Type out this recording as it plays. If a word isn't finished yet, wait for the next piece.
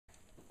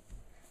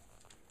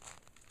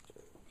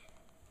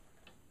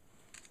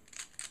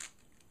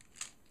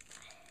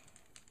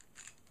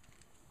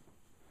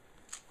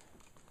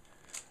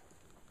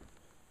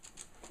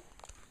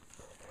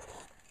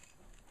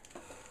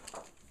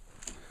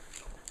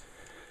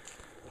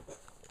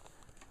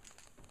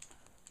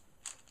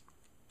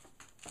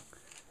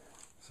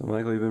So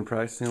Michael, you've been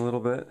practicing a little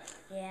bit?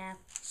 Yeah.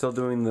 Still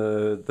doing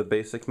the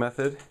basic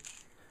method?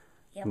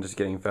 Yep. And just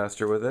getting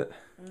faster with it?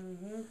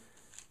 Mm-hmm.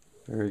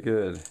 Very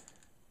good.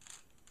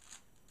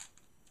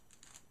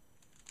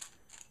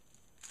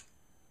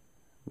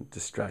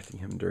 Distracting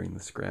him during the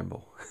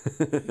scramble.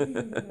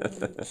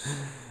 Okay.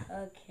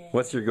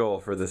 What's your goal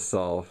for this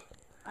solve?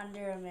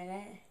 Under a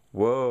minute.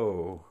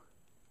 Whoa.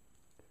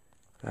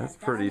 That's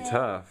pretty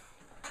tough.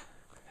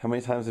 How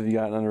many times have you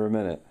gotten under a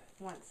minute?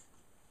 Once.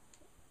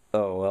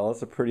 Oh, well,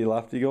 that's a pretty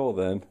lofty goal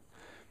then.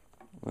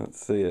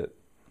 Let's see it.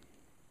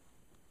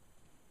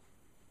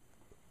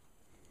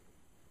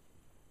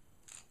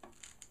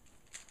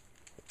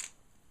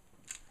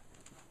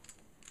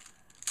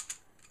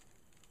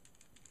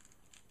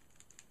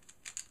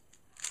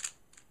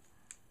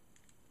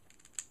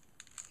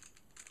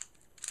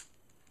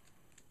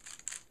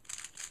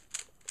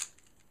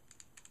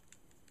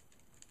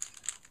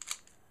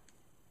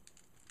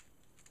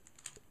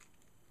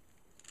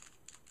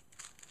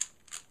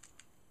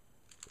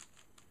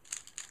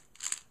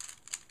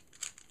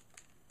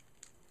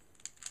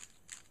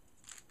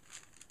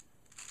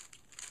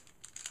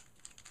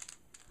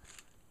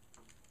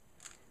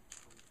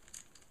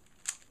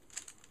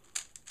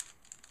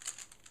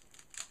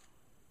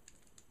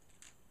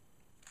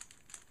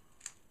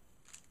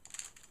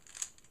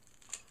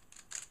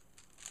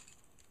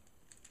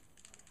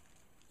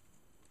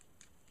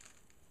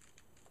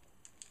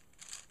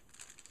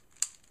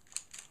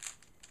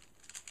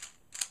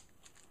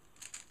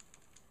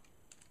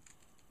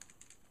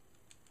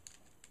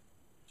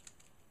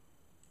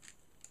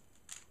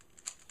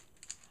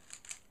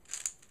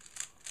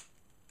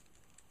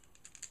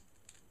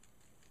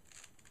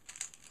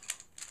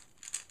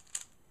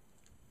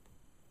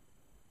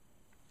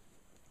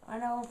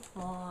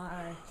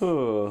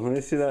 Oh, let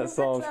me see that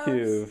solved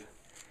cube.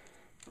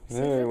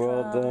 Very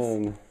well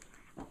done.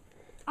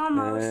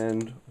 Almost.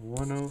 And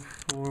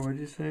 104, what did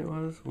you say it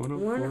was?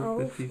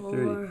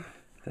 104.53.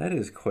 That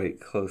is quite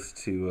close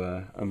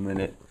to a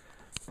minute.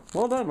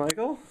 Well done,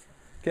 Michael.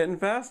 Getting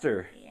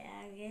faster. Yeah,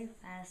 getting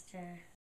faster.